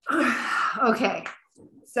Okay.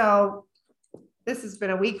 So this has been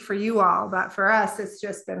a week for you all, but for us, it's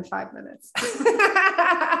just been 5 minutes.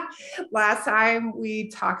 Last time we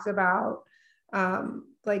talked about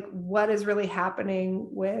like what is really happening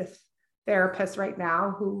with therapists right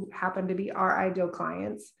now who happen to be our ideal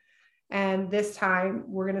clients. And this time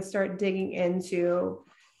we're going to start digging into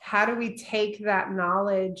how do we take that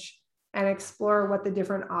knowledge and explore what the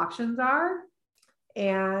different options are,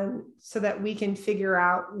 and so that we can figure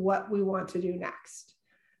out what we want to do next.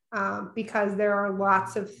 Because there are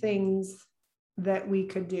lots of things that we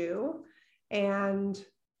could do. And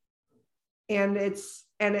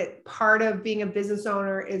part of being a business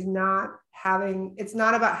owner is it's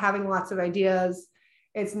not about having lots of ideas.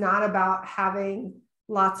 It's not about having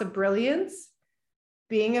lots of brilliance.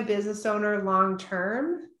 Being a business owner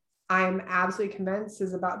long-term, I'm absolutely convinced,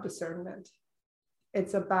 is about discernment.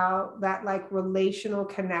 It's about that like relational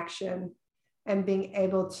connection and being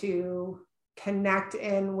able to connect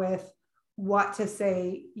in with what to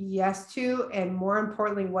say yes to, and more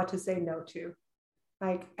importantly, what to say no to.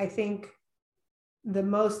 Like, I think the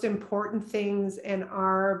most important things in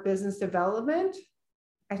our business development,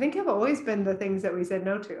 I think, have always been the things that we said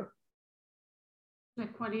no to.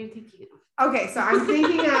 Like, what are you thinking of? Okay, so I'm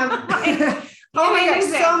thinking of, oh my gosh,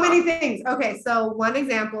 so many things. Okay, so one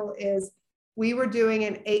example is we were doing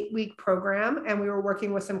an 8-week program and we were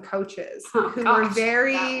working with some coaches who were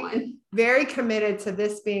very, very committed to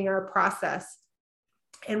this being our process.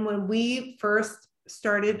 And when we first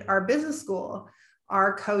started our business school,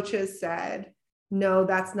 our coaches said, no,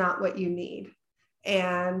 that's not what you need.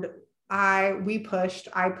 And I pushed,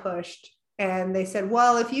 and they said,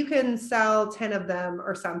 well, if you can sell 10 of them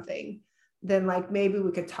or something, then like maybe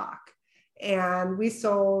we could talk. And we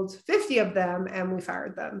sold 50 of them and we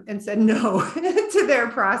fired them and said no to their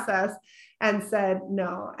process and said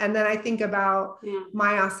no. And then I think about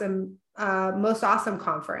my Most Awesome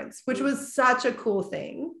conference, which was such a cool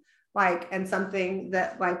thing, like, and something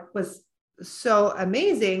that like was so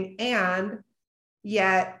amazing. And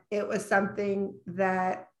yet it was something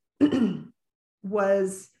that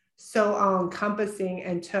was so all encompassing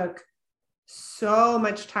and took so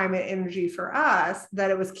much time and energy for us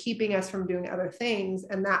that it was keeping us from doing other things.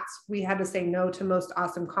 And we had to say no to Most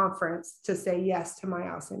Awesome conference to say yes to My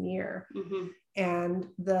Awesome Year. Mm-hmm. And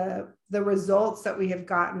the results that we have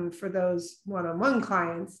gotten for those one-on-one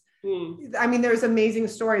clients, I mean, there's amazing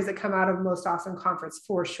stories that come out of Most Awesome conference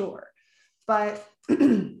for sure. But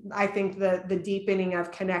I think the deepening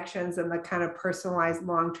of connections and the kind of personalized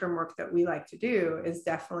long-term work that we like to do is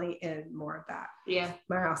definitely in more of that. Yeah.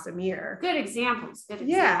 My Awesome Year. Good examples.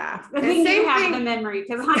 Yeah. I think you have the memory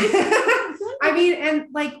because I mean, and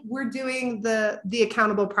like we're doing the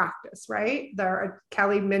accountable practice, right?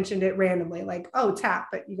 Kelly mentioned it randomly, like, oh, TAP,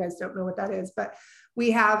 but you guys don't know what that is. But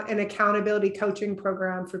we have an accountability coaching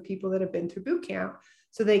program for people that have been through boot camp,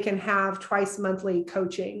 so they can have twice monthly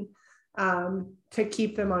coaching to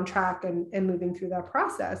keep them on track and moving through that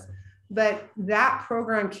process. But that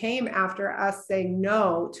program came after us saying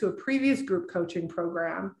no to a previous group coaching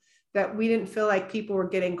program that we didn't feel like people were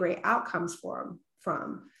getting great outcomes from.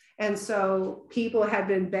 And so people had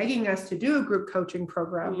been begging us to do a group coaching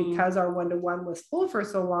program because our one-to-one was full for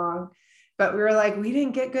so long. But we were like, we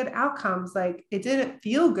didn't get good outcomes. Like, it didn't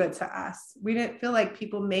feel good to us. We didn't feel like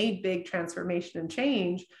people made big transformation and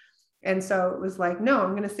change. And so it was like, no,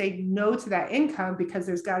 I'm going to say no to that income because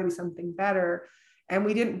there's got to be something better. And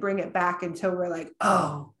we didn't bring it back until we're like,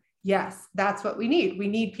 oh, yes, that's what we need. We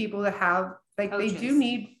need people to have, like, coaches. They do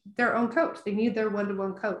need their own coach. They need their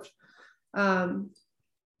one-to-one coach.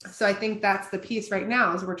 So I think that's the piece right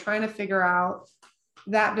now, is we're trying to figure out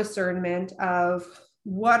that discernment of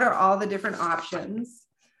what are all the different options.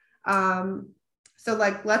 So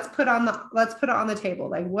like, let's put it on the table.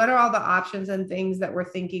 Like, what are all the options and things that we're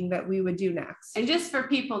thinking that we would do next? And just for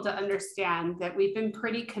people to understand that we've been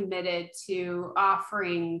pretty committed to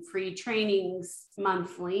offering free trainings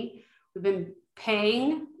monthly. We've been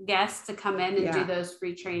paying guests to come in and do those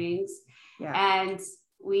free trainings. Yeah. And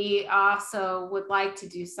we also would like to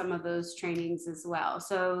do some of those trainings as well.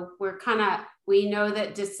 So we know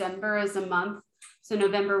that December is a month. So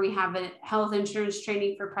November, we have a health insurance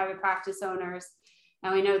training for private practice owners.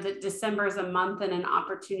 And we know that December is a month and an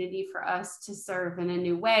opportunity for us to serve in a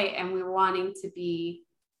new way. And we're wanting to be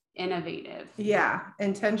innovative. Yeah,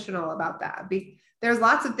 intentional about that. There's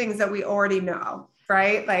lots of things that we already know,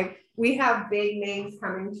 right? Like, we have big names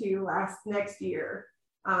coming to you next year.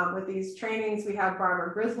 With these trainings, we have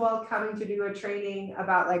Barbara Griswold coming to do a training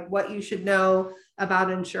about like what you should know about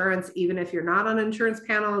insurance, even if you're not on insurance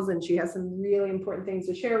panels. And she has some really important things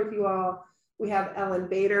to share with you all. We have Ellen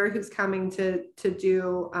Bader, who's coming to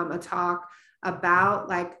do a talk about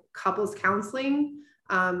like couples counseling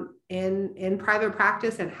in private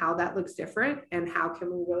practice and how that looks different and how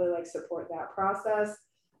can we really like support that process.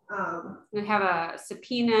 We have a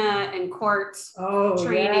subpoena and court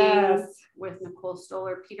training with Nicole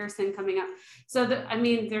Stoller Peterson coming up. So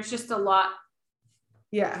there's just a lot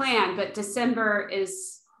planned, but December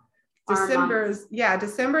is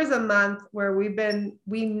a month where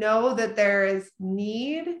we know that there is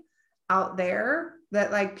need out there,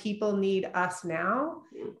 that like people need us now.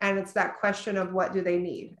 And it's that question of what do they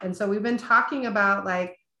need? And so we've been talking about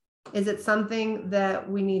like, is it something that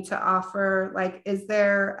we need to offer? Like, is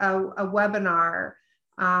there a webinar?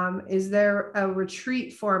 Is there a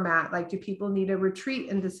retreat format? Like, do people need a retreat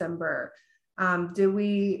in December?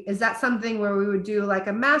 Is that something where we would do like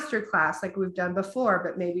a master class like we've done before,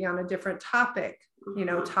 but maybe on a different topic, you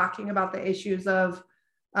know, talking about the issues of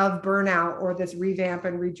burnout or this revamp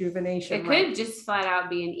and rejuvenation? It could just flat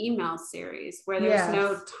out be an email series where there's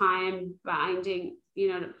no time binding, you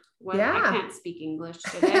know, I can't speak English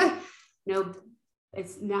today. No,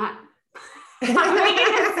 it's not. I'm making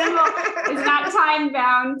it simple. It's not time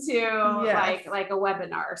bound to like a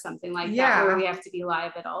webinar or something like that where we have to be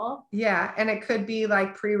live at all. Yeah. And it could be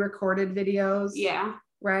like pre-recorded videos. Yeah.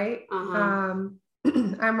 Right. I'm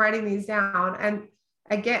writing these down. And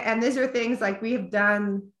again, and these are things like we've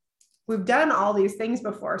done all these things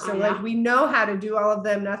before. So like we know how to do all of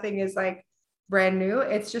them. Nothing is like brand new.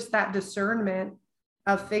 It's just that discernment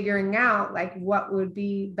of figuring out like what would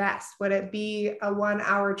be best. Would it be a 1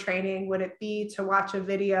 hour training? Would it be to watch a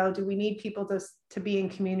video? Do we need people to be in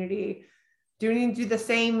community? Do we need to do the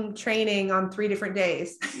same training on 3 different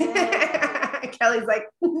days? Yeah. Kelly's like,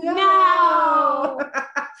 no.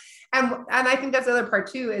 And I think that's the other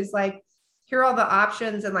part too, is like, here are all the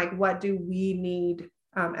options and like, what do we need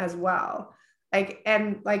as well? Like,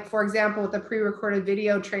 and like, for example, with the pre-recorded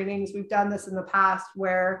video trainings, we've done this in the past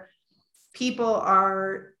where people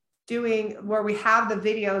are doing, where we have the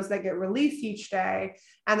videos that get released each day,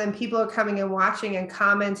 and then people are coming and watching and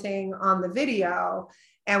commenting on the video.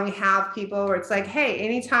 And we have people where it's like, hey,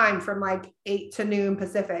 anytime from like 8 to noon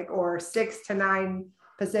Pacific or 6 to 9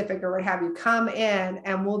 Pacific or what have you, come in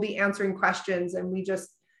and we'll be answering questions. And we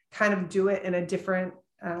just kind of do it in a different,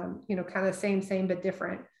 kind of same, but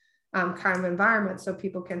different kind of environment so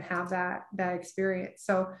people can have that experience.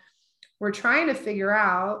 So we're trying to figure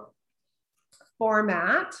out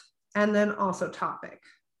format and then also topic,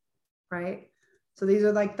 right? So these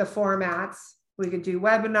are like the formats. We could do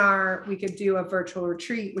webinar, we could do a virtual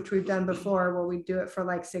retreat, which we've done before, where we do it for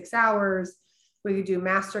like 6 hours. We could do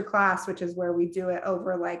masterclass, which is where we do it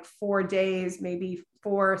over like 4 days, maybe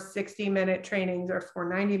 4 60-minute trainings or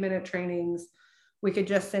 4 90-minute trainings. We could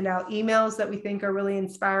just send out emails that we think are really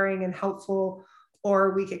inspiring and helpful,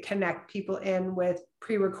 or we could connect people in with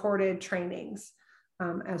pre-recorded trainings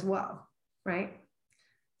as well, right?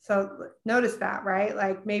 So notice that, right?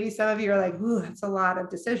 Like maybe some of you are like, ooh, that's a lot of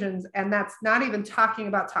decisions. And that's not even talking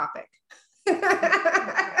about topic,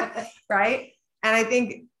 right? And I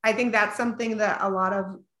think that's something that a lot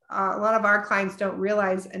of our clients don't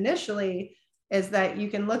realize initially, is that you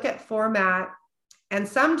can look at format and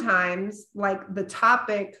sometimes like the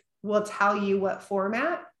topic will tell you what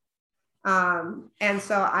format. And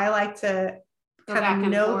so I like to kind of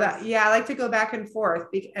know that. Yeah, I like to go back and forth,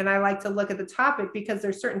 and I like to look at the topic because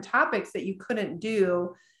there's certain topics that you couldn't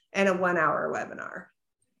do in a 1 hour webinar,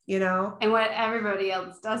 you know? And what everybody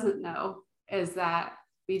else doesn't know is that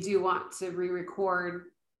we do want to re-record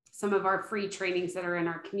some of our free trainings that are in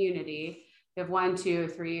our community. We have 1, 2,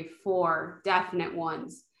 3, 4 definite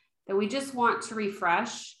ones that we just want to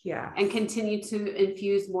refresh and continue to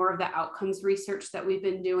infuse more of the outcomes research that we've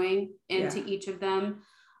been doing into each of them,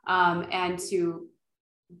 and to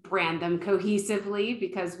brand them cohesively,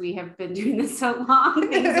 because we have been doing this so long.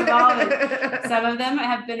 Things evolve. Some of them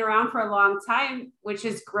have been around for a long time, which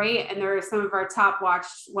is great. And there are some of our top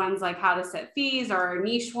watched ones like How to Set Fees or our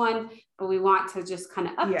niche one, but we want to just kind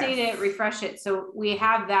of update it, refresh it. So we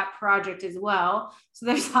have that project as well. So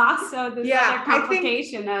there's also this other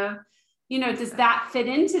complication of, does that fit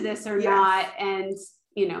into this or not? And,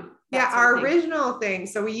 our original thing.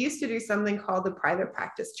 So we used to do something called the Private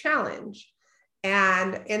Practice Challenge.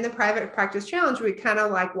 And in the Private Practice Challenge, we kind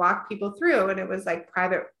of like walk people through, and it was like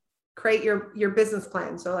create your business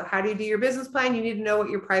plan. So how do you do your business plan? You need to know what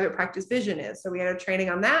your private practice vision is. So we had a training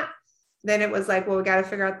on that. Then it was like, well, we got to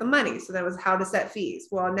figure out the money. So that was how to set fees.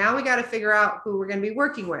 Well, now we got to figure out who we're going to be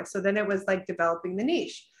working with. So then it was like developing the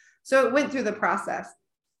niche. So it went through the process.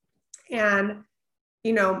 And,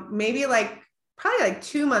 maybe like probably like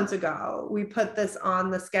 2 months ago, we put this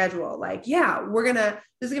on the schedule. Like, yeah,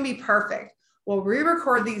 this is going to be perfect. We'll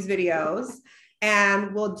re-record these videos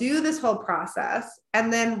and we'll do this whole process.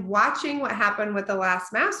 And then watching what happened with the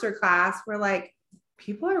last masterclass, we're like,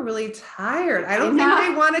 people are really tired. I don't think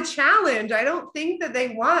they want a challenge. I don't think that they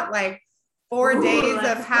want like 4 days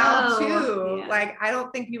of how to. Yeah. Like, I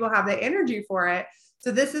don't think people have the energy for it.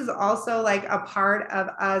 So this is also like a part of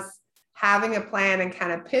us having a plan and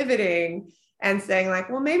kind of pivoting and saying like,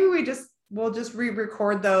 well, maybe we'll just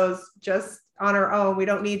re-record those just on our own. We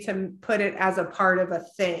don't need to put it as a part of a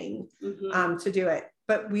thing to do it.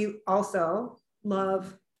 But we also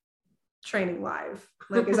love training live,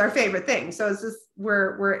 like is our favorite thing. So it's just,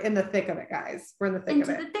 we're in the thick of it, guys. We're in the thick of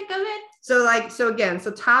it.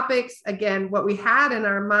 So topics, again, what we had in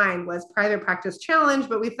our mind was private practice challenge,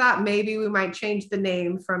 but we thought maybe we might change the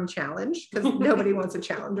name from challenge because nobody wants a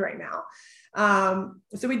challenge right now.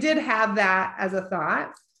 So we did have that as a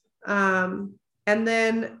thought. And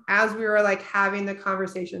then as we were like having the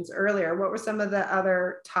conversations earlier, what were some of the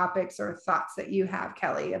other topics or thoughts that you have,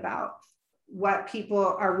 Kelly, about what people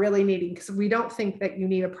are really needing? Because we don't think that you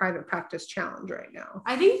need a private practice challenge right now.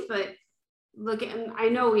 I think that, look, and I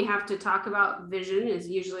know we have to talk about vision is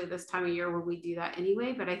usually this time of year where we do that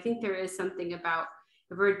anyway, but I think there is something about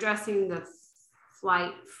if we're addressing the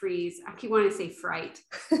flight freeze, I keep wanting to say flight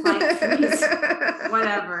freeze,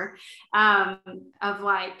 whatever, of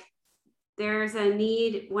like, there's a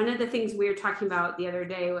need. One of the things we were talking about the other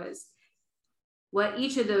day was what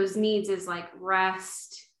each of those needs is, like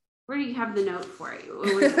rest. Where do you have the note for it?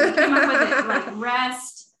 We came up with it, like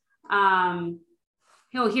rest.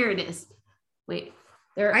 Here it is. Wait,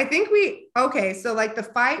 there. I think so like the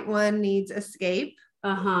fight one needs escape.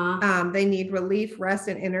 They need relief, rest,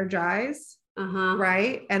 and energize.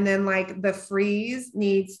 Right. And then like the freeze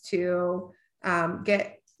needs to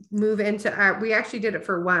move into we actually did it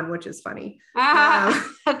for one, which is funny.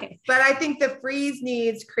 Okay. But I think the freeze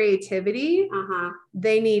needs creativity.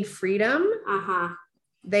 They need freedom.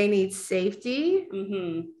 They need safety.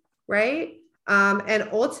 Right. And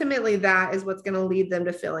ultimately that is what's going to lead them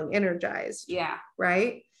to feeling energized. Yeah.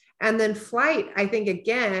 Right. And then flight, I think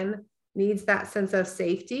again, needs that sense of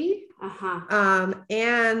safety.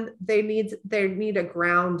 And they need a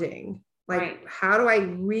grounding. Like, how do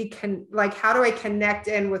I connect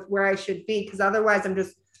in with where I should be? Because otherwise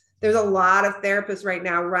there's a lot of therapists right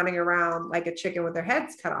now running around like a chicken with their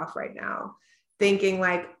heads cut off right now, thinking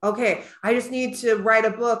like, okay, I just need to write a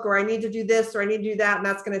book, or I need to do this, or I need to do that. And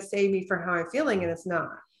that's going to save me for how I'm feeling. And it's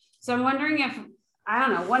not. So I'm wondering if, I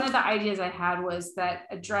don't know, one of the ideas I had was that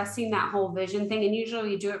addressing that whole vision thing, and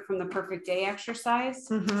usually you do it from the perfect day exercise,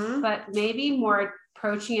 but maybe more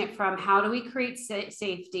approaching it from how do we create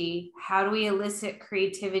safety? How do we elicit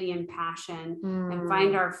creativity and passion and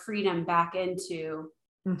find our freedom back into,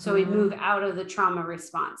 so we move out of the trauma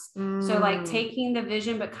response. So like taking the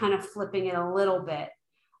vision, but kind of flipping it a little bit.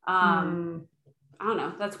 I don't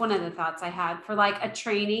know. That's one of the thoughts I had for like a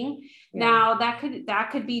training. Yeah. Now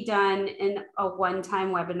that could be done in a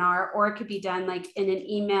one-time webinar, or it could be done like in an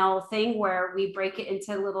email thing where we break it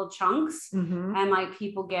into little chunks and like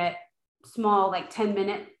people get small, like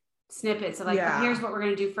 10-minute snippets of like, here's what we're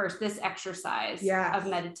going to do first. This exercise of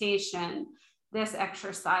meditation, this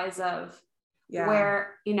exercise of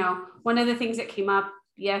where, one of the things that came up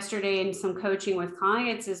yesterday in some coaching with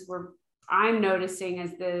clients is I'm noticing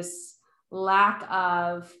is this lack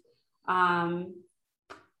of,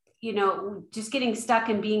 just getting stuck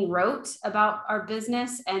and being rote about our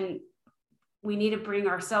business. And we need to bring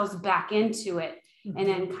ourselves back into it and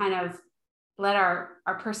then kind of let our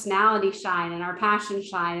personality shine and our passion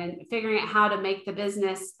shine, and figuring out how to make the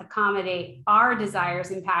business accommodate our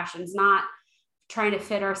desires and passions, not trying to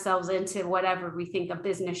fit ourselves into whatever we think a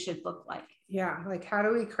business should look like. Yeah. Like, how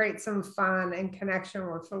do we create some fun and connection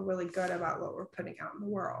where we feel really good about what we're putting out in the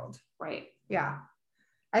world? Right. Yeah.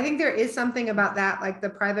 I think there is something about that, like the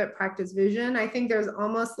private practice vision. I think there's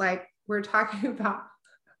almost like we're talking about,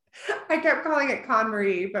 I kept calling it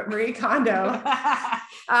KonMari, but Marie Kondo.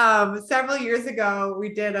 Several years ago,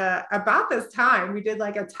 we did about this time, we did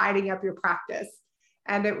like a tidying up your practice.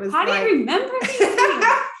 And it was How do you remember these things?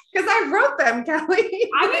 Because I wrote them, Kelly.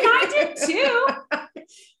 I mean, I did too.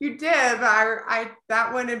 You did, but I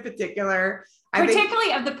that one in particular.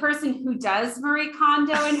 Particularly of the person who does Marie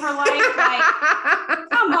Kondo in her life. Like,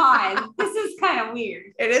 come on, this is kind of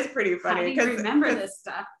weird. It is pretty funny. How do you remember this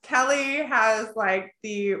stuff? Kelly has like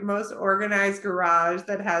the most organized garage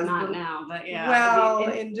that has not now, but yeah. Well,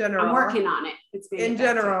 in general. I'm working on it. It's in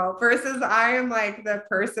general versus I am like the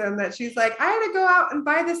person that she's like, I had to go out and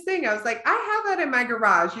buy this thing. I was like, I have that in my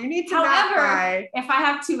garage. You need to not buy. If I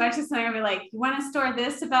have too much of something, I'll be like, you want to store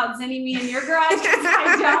this about Zinni Me in your garage?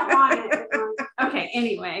 I don't want it. Okay.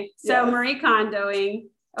 Anyway, so Marie Kondoing.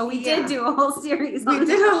 Oh, we did do a whole series on it. We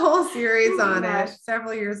did a whole series on it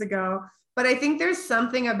several years ago. But I think there's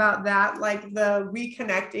something about that, like the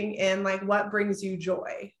reconnecting in like what brings you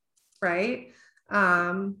joy, right?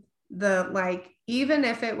 The like, even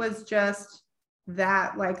if it was just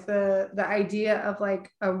that, like the idea of like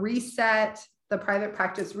a reset, the private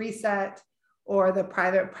practice reset, or the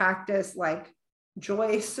private practice like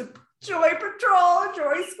joy patrol,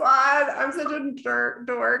 joy squad. I'm such a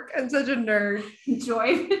dork and such a nerd.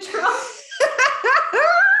 Joy patrol.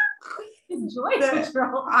 Joy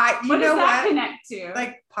patrol. What does that connect to?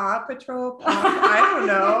 Like Paw Patrol. I don't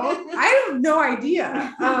know. I have no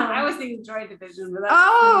idea. I was thinking Joy Division, but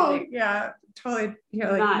that's yeah, totally.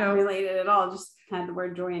 Like, not related at all. Just had the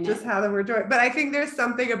word joy in it. Just how the word joy. But I think there's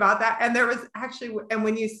something about that. And there was actually, and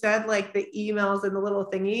when you said like the emails and the little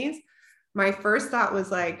thingies, my first thought was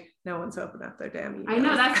like, no one's opened up their damn emails. I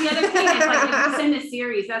know, that's the other thing. It's like if you send a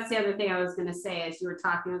series, that's the other thing I was going to say as you were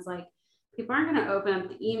talking. I was like, people aren't going to open up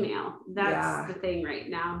the email. That's the thing right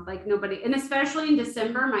now. Like nobody, and especially in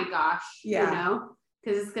December, my gosh, you know,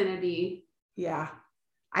 because it's going to be. Yeah.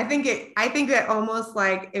 I think that almost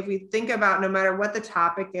like if we think about no matter what the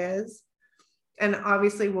topic is, and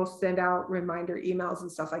obviously we'll send out reminder emails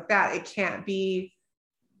and stuff like that. It can't be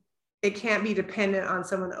dependent on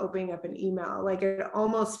someone opening up an email. Like it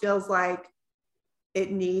almost feels like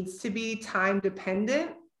it needs to be time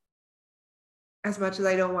dependent, as much as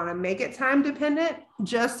I don't want to make it time dependent,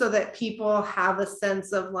 just so that people have a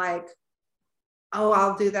sense of like, oh,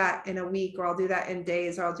 I'll do that in a week, or I'll do that in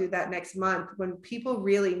days, or I'll do that next month, when people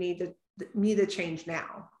really need to change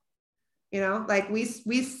now. You know, like we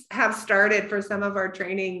have started for some of our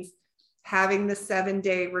trainings having the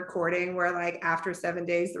 7-day recording where like after 7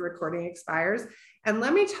 days, the recording expires. And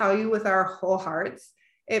let me tell you with our whole hearts,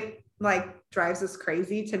 it like drives us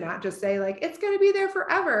crazy to not just say like, it's going to be there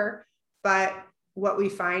forever. But what we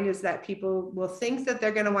find is that people will think that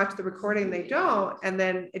they're going to watch the recording. They don't. And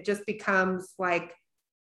then it just becomes like,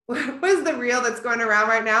 what is the reel that's going around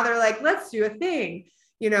right now? They're like, let's do a thing,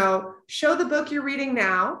 you know, show the book you're reading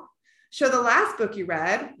now, show the last book you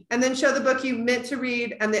read, and then show the book you meant to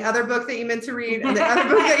read, and the other book that you meant to read, and the other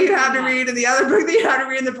book that you had to read, and the other book that you had to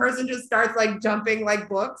read. And the person just starts like jumping like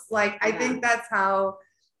books. Like, I think that's how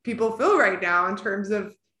people feel right now in terms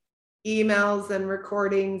of emails and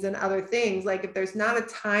recordings and other things. Like if there's not a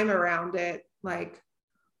time around it, like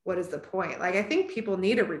what is the point? Like, I think people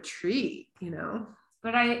need a retreat, you know?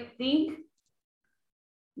 But I think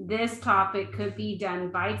this topic could be done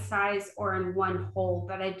bite-sized or in one whole,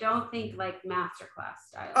 but I don't think like masterclass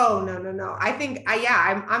style. Oh, no. I think,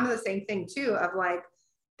 I'm the same thing too, of like,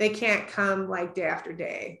 they can't come like day after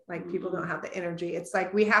day. Like people don't have the energy. It's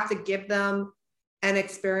like, we have to give them an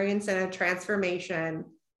experience and a transformation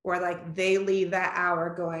where like they leave that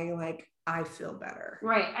hour going like, I feel better.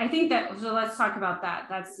 Right. I think that, so let's talk about that.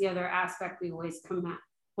 That's the other aspect we always come at.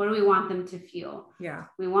 What do we want them to feel? Yeah.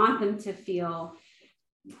 We want them to feel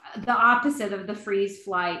the opposite of the freeze,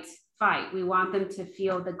 flight, fight. We want them to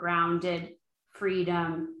feel the grounded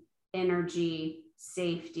freedom, energy,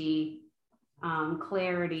 safety,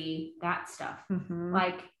 clarity, that stuff. Mm-hmm.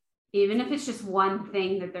 Like, even if it's just one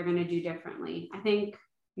thing that they're going to do differently. I think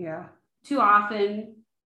too often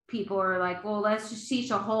people are like, well, let's just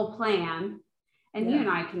teach a whole plan. And you and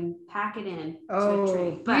I can pack it in.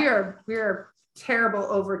 We are terrible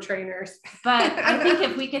overtrainers. But I think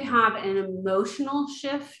if we could have an emotional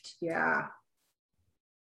shift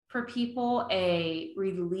for people, a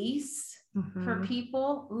release for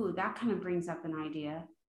people, that kind of brings up an idea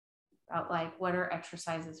about like what are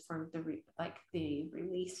exercises for the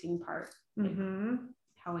releasing part,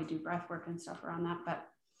 how we do breath work and stuff around that. But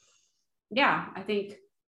yeah, I think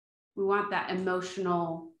we want that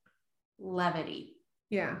emotional levity.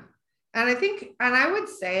 Yeah. And I think, and I would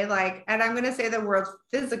say like, and I'm going to say the word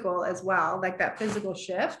physical as well, like that physical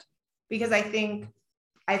shift, because I think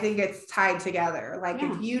it's tied together. Like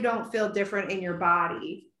if you don't feel different in your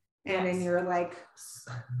body and in your like,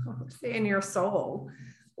 in your soul,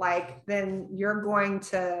 like, then you're going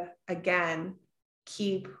to, again,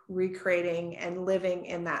 keep recreating and living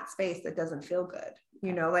in that space that doesn't feel good.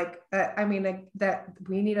 You know, like, I mean, like that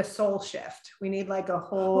we need a soul shift. We need like a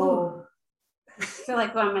whole, I feel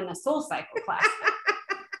like I'm in a soul cycle class.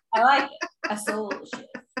 I like it. A soul shift.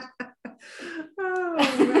 Oh,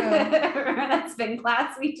 man. That spin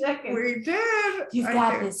class we took. We did. You've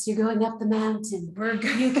got this. You're going up the mountain.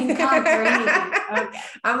 You can conquer anything. Okay.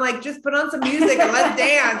 I'm like, just put on some music and let's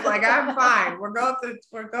dance. Like, I'm fine. We'll go up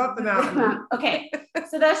the mountain. Okay.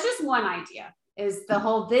 So that's just one idea, is the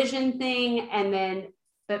whole vision thing. And then,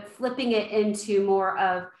 but flipping it into more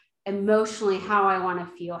of emotionally how I want to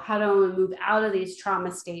feel. How do I want to move out of these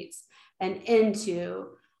trauma states and into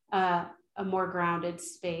a more grounded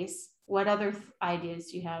space? What other ideas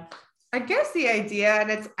do you have? I guess the idea,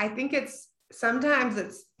 and I think it's sometimes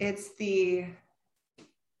it's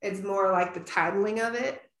more like the titling of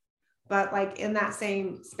it, but like in that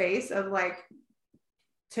same space of like,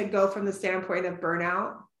 to go from the standpoint of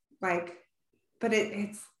burnout, like, but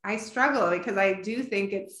I struggle because I do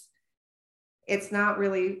think it's not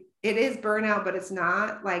really, it is burnout, but it's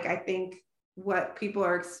not. Like, I think what people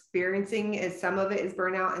are experiencing is some of it is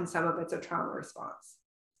burnout and some of it's a trauma response,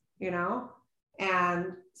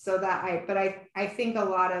 And so I think a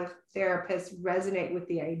lot of therapists resonate with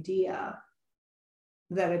the idea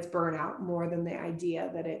that it's burnout more than the idea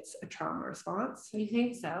that it's a trauma response. You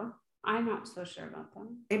think so? I'm not so sure about that.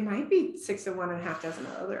 It might be 6 of one and a half dozen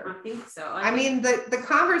of other. I think so.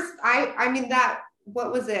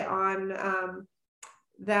 What was it on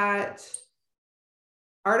that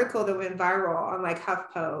article that went viral on like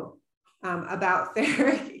HuffPo about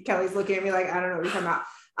therapy? Kelly's looking at me like, I don't know what you're talking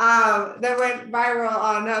about. That went viral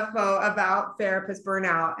on HuffPo about therapist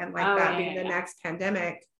burnout and like being the next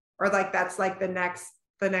pandemic, or like that's like the next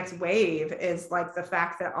wave is like the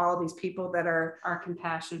fact that all these people that are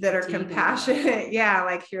compassionate,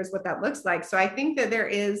 like here's what that looks like. So I think that there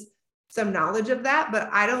is some knowledge of that, but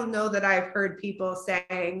I don't know that I've heard people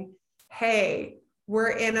saying, hey,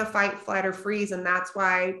 we're in a fight, flight, or freeze, and that's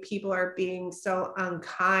why people are being so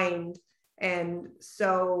unkind and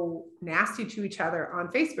so nasty to each other on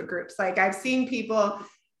Facebook groups. Like, I've seen people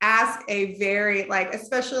ask a very, like,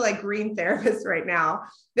 especially like green therapists right now,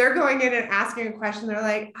 they're going in and asking a question. They're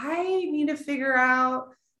like, I need to figure out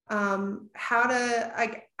how to,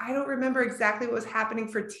 like, I don't remember exactly what was happening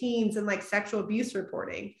for teens and like sexual abuse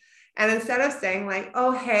reporting. And instead of saying like,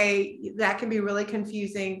 oh, hey, that can be really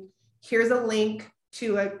confusing, here's a link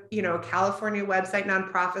to a California website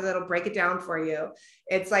nonprofit that'll break it down for you.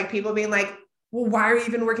 It's like people being like, well, why are you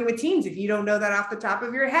even working with teens if you don't know that off the top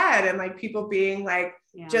of your head? And like people being like,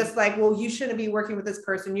 just like, well, you shouldn't be working with this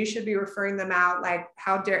person. You should be referring them out. Like,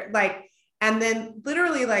 how dare, like, and then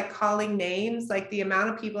literally like calling names, like the amount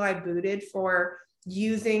of people I booted for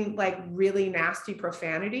using like really nasty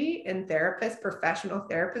profanity in professional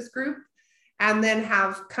therapist group, and then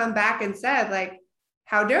have come back and said like,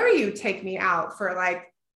 how dare you take me out for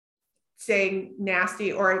like saying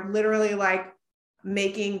nasty or literally like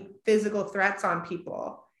making physical threats on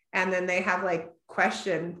people. And then they have like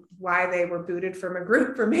questioned why they were booted from a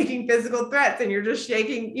group for making physical threats. And you're just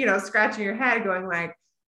shaking, scratching your head going like,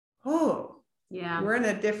 oh, yeah, we're in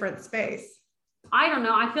a different space. I don't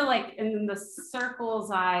know. I feel like in the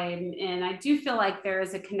circles I'm in, I do feel like there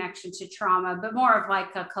is a connection to trauma, but more of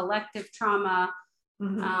like a collective trauma.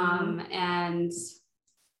 Mm-hmm. And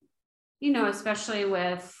especially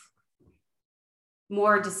with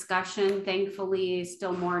more discussion, thankfully,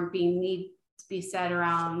 still more need to be said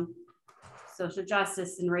around social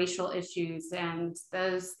justice and racial issues, and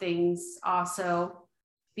those things also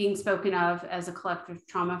being spoken of as a collective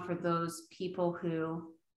trauma for those people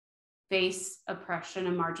who face oppression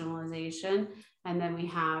and marginalization. And then we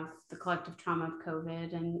have the collective trauma of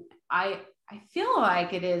COVID. And I feel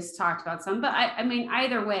like it is talked about some, but I mean,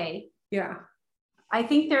 either way. Yeah. I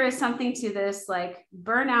think there is something to this, like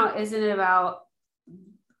burnout isn't about,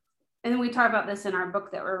 and we talk about this in our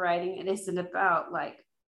book that we're writing, it isn't about like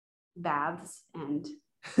baths and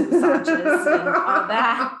massages and all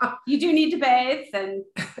that. You do need to bathe and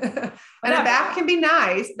a bath can be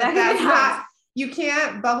nice, but that's not, you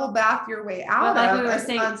can't bubble bath your way out of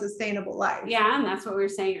an unsustainable life. Yeah. And that's what we were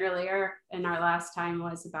saying earlier in our last time,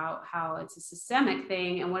 was about how it's a systemic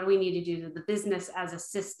thing and what do we need to do to the business as a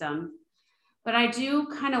system. But I do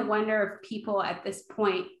kind of wonder if people at this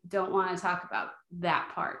point don't want to talk about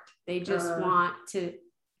that part. They just want to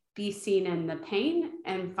be seen in the pain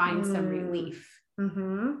and find some relief.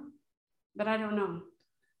 Mm-hmm. But I don't know.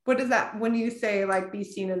 What is that? When you say like be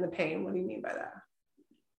seen in the pain, what do you mean by that?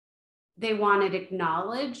 They want it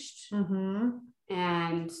acknowledged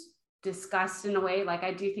and discussed in a way. Like,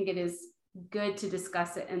 I do think it is good to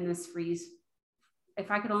discuss it in this freeze.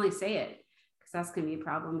 If I could only say it. That's going to be a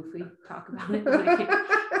problem if we talk about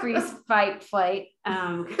it. Freeze, fight, flight.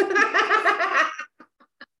 That's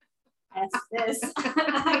this.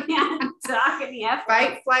 I can't talk any using F.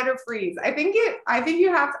 Fight, flight, or freeze. I think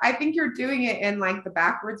you're doing it in like the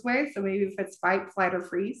backwards way. So maybe if it's fight, flight, or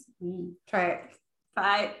freeze, try it.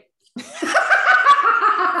 Fight.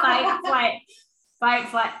 Fight, flight. Fight,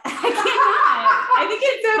 flight. I cannot. I think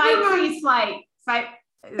it's fight, freeze, flight. Fight.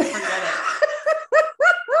 Forget it.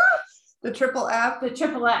 The triple F. The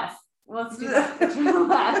triple F. Let's do that. The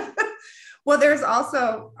triple F. Well, there's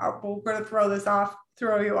also, we're going to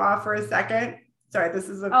throw you off for a second. Sorry, this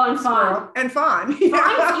is and fawn. And fawn. Fawn's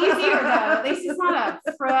easier though. At least it's not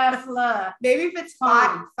a fla. Maybe if it's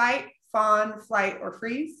fight, fawn, flight, or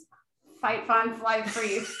freeze. Fight, fawn, flight,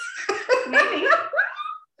 freeze. Maybe.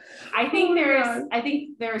 I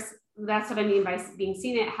think that's what I mean by being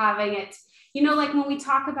seen it, having it, like when we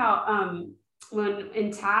talk about when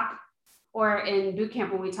in TAP or in boot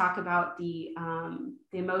camp, when we talk about the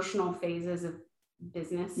emotional phases of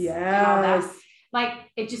business. Yes. Like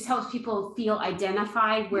it just helps people feel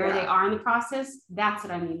identified where they are in the process. That's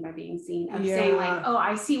what I mean by being seen, of saying like, oh,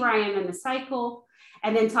 I see where I am in the cycle.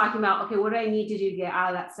 And then talking about, okay, what do I need to do to get out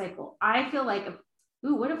of that cycle? I feel like,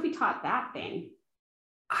 ooh, what if we taught that thing?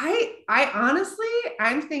 I honestly,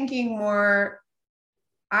 I'm thinking more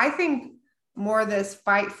this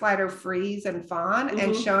fight, flight, or freeze and fawn,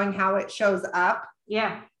 and showing how it shows up.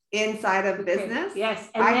 Yeah. Inside of business. Yes.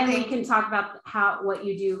 And then we can talk about what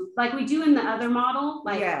you do, like we do in the other model,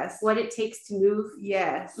 like what it takes to move.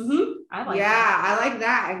 Yes. I like that. I like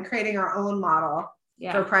that. And creating our own model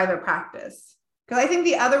for private practice. Because I think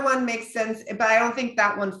the other one makes sense, but I don't think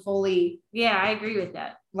that one fully. Yeah, I agree with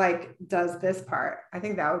that. Like does this part. I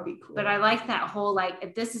think that would be cool. But I like that whole, like,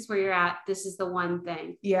 if this is where you're at, this is the one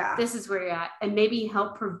thing. Yeah. This is where you're at. And maybe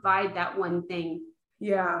help provide that one thing.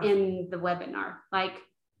 Yeah. In the webinar. Like,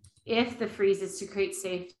 if the freeze is to create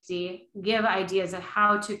safety, give ideas of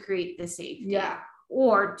how to create the safety. Yeah.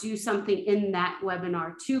 Or do something in that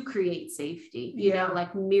webinar to create safety, you know,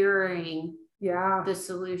 like mirroring the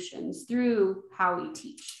solutions through how we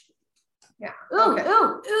teach. Yeah. Ooh, okay.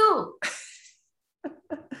 Ooh.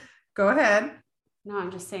 Go ahead. No,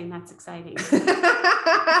 I'm just saying that's exciting.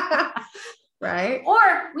 Right.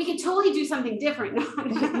 Or we could totally do something different.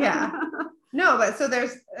 Yeah. No, but so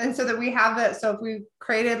that we have that. So if we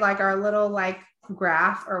created like our little like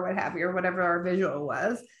graph or what have you, or whatever our visual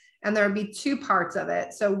was, and there would be two parts of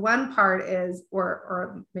it. So one part is,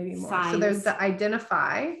 or maybe more. Signs. So there's the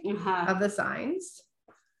identify of the signs,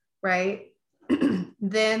 right?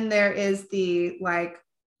 Then there is the like,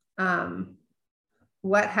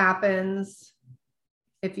 what happens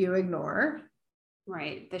if you ignore?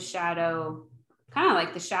 Right. The shadow, kind of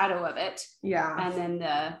like the shadow of it. Yeah.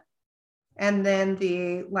 And then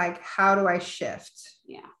the like, how do I shift?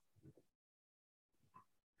 Yeah.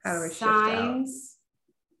 How do I shift signs,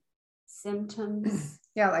 symptoms.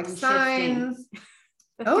 Yeah, like signs.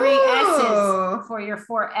 The 3 S's for your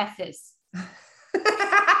 4 F's.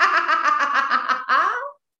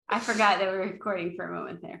 I forgot that we were recording for a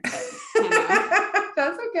moment there. But,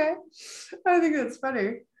 that's okay. I think that's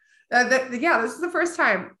funny. This is the first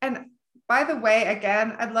time. And by the way,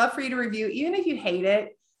 again, I'd love for you to review, even if you hate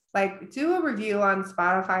it, like do a review on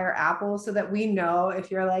Spotify or Apple so that we know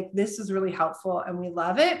if you're like, this is really helpful and we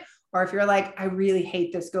love it. Or if you're like, I really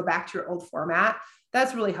hate this, go back to your old format.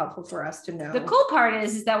 That's really helpful for us to know. The cool part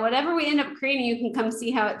is that whatever we end up creating, you can come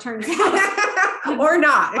see how it turns out. Or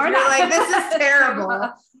not. If you're like, this is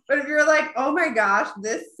terrible. But if you're like, oh my gosh,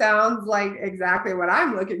 this sounds like exactly what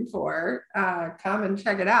I'm looking for, come and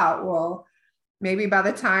check it out. Well, maybe by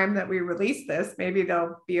the time that we release this, maybe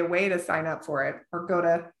there'll be a way to sign up for it, or go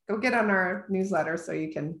get on our newsletter so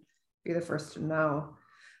you can be the first to know.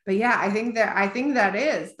 But yeah, I think that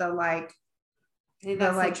is the like,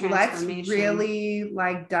 let's really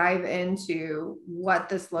like dive into what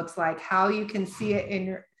this looks like, how you can see it in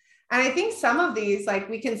your, and I think some of these, like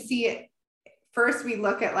we can see it. First, we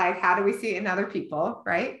look at like, how do we see it in other people,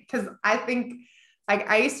 right? Because I think, like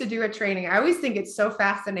I used to do a training. I always think it's so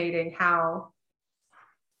fascinating how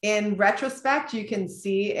in retrospect, you can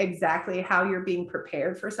see exactly how you're being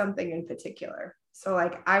prepared for something in particular. So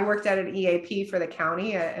like I worked at an EAP for the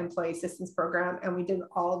county, an employee assistance program, and we did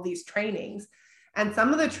all of these trainings. And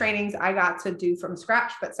some of the trainings I got to do from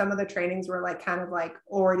scratch, but some of the trainings were like kind of like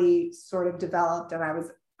already sort of developed. And I was,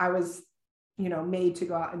 made to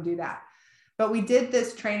go out and do that. But we did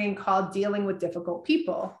this training called Dealing with Difficult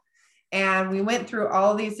People. And we went through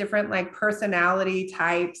all these different like personality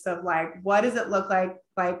types of like, what does it look like,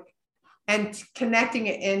 and connecting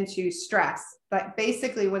it into stress. But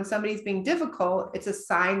basically when somebody's being difficult, it's a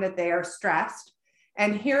sign that they are stressed.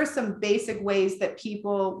 And here are some basic ways that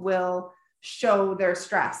people will show their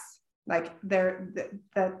stress, like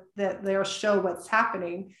they'll show what's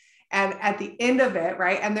happening. And at the end of it,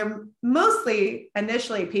 right? And they're mostly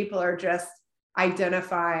initially people are just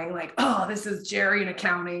identifying like, oh, this is Jerry in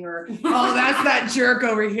accounting, or oh, that's that jerk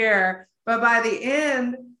over here. But by the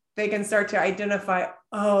end, they can start to identify,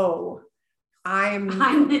 oh, I'm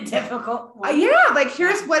the difficult one. Yeah, like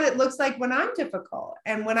here's what it looks like when I'm difficult.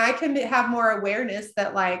 And when I can have more awareness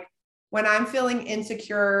that like when I'm feeling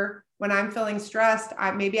insecure, when I'm feeling stressed,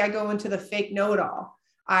 maybe I go into the fake know-it-all.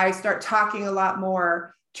 I start talking a lot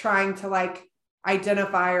more, trying to like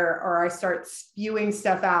identify or I start spewing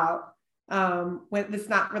stuff out when it's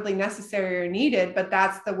not really necessary or needed, but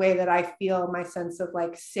that's the way that I feel my sense of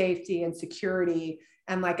like safety and security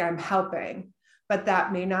and like I'm helping. But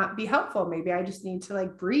that may not be helpful. Maybe I just need to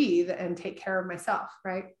like breathe and take care of myself,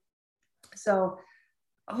 right? So,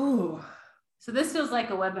 so this feels like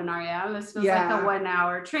a webinar, yeah? This feels like a 1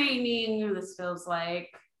 hour training. This feels like,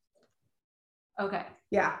 okay.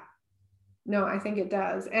 Yeah. No, I think it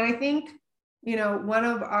does. And I think, you know,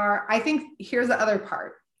 I think here's the other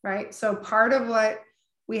part, right? So part of what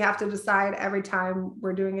we have to decide every time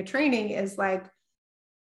we're doing a training is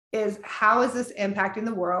how is this impacting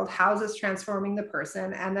the world? How is this transforming the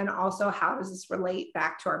person? And then also, how does this relate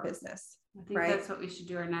back to our business? I think that's what we should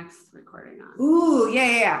do our next recording on. Ooh,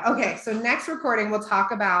 yeah. Okay. So next recording, we'll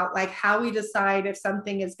talk about like how we decide if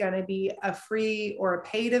something is going to be a free or a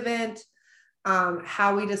paid event,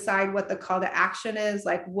 how we decide what the call to action is,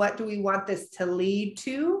 like, what do we want this to lead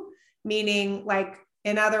to? Meaning like,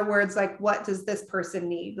 in other words, like, what does this person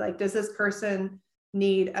need? Like, does this person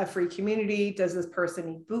need a free community? Does this person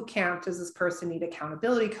need boot camp? Does this person need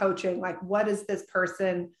accountability coaching? Like, what does this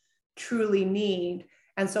person truly need?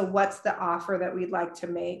 And so what's the offer that we'd like to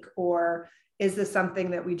make? Or is this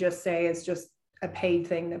something that we just say is just a paid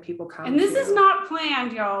thing that people come to? And this is not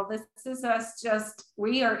planned, y'all. This is us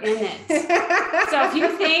we are in it. So if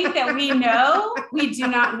you think that we know, we do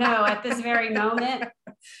not know at this very moment.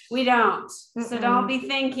 We don't. So don't be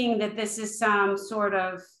thinking that this is some sort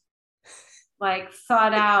of like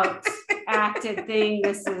thought out acted thing.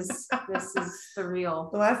 This is the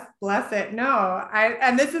real. Bless it. No,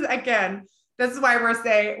 and this is again, this is why we're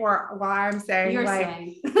saying, or why I'm saying, You're like,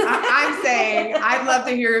 saying. I'm saying, I'd love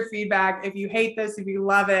to hear your feedback. If you hate this, if you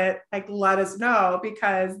love it, like, let us know,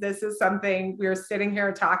 because this is something we're sitting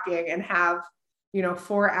here talking and have,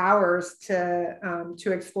 4 hours to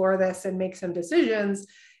explore this and make some decisions,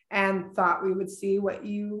 and thought we would see what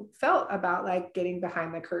you felt about like getting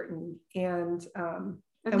behind the curtain. And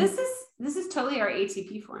this is totally our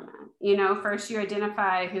ATP format. First you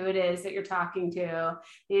identify who it is that you're talking to.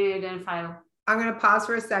 You identify. I'm going to pause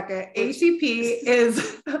for a second. ATP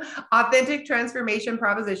is Authentic Transformation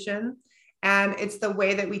Proposition. And it's the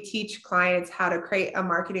way that we teach clients how to create a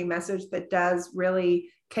marketing message that does really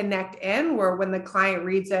connect in, where when the client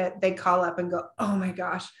reads it, they call up and go, oh my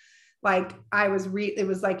gosh, like it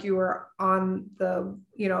was like you were on the,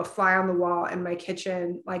 fly on the wall in my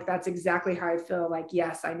kitchen. Like, that's exactly how I feel. Like,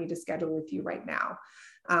 yes, I need to schedule with you right now.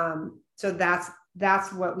 So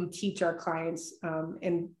that's what we teach our clients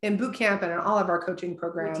in boot camp and in all of our coaching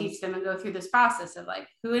programs. We teach them and go through this process of like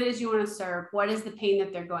who it is you want to serve. What is the pain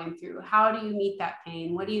that they're going through? How do you meet that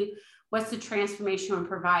pain? What's the transformation you want to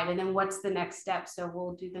provide? And then what's the next step? So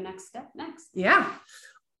we'll do the next step next. Yeah.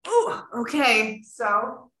 Oh, okay.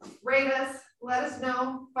 So rate us, let us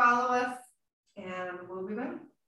know, follow us.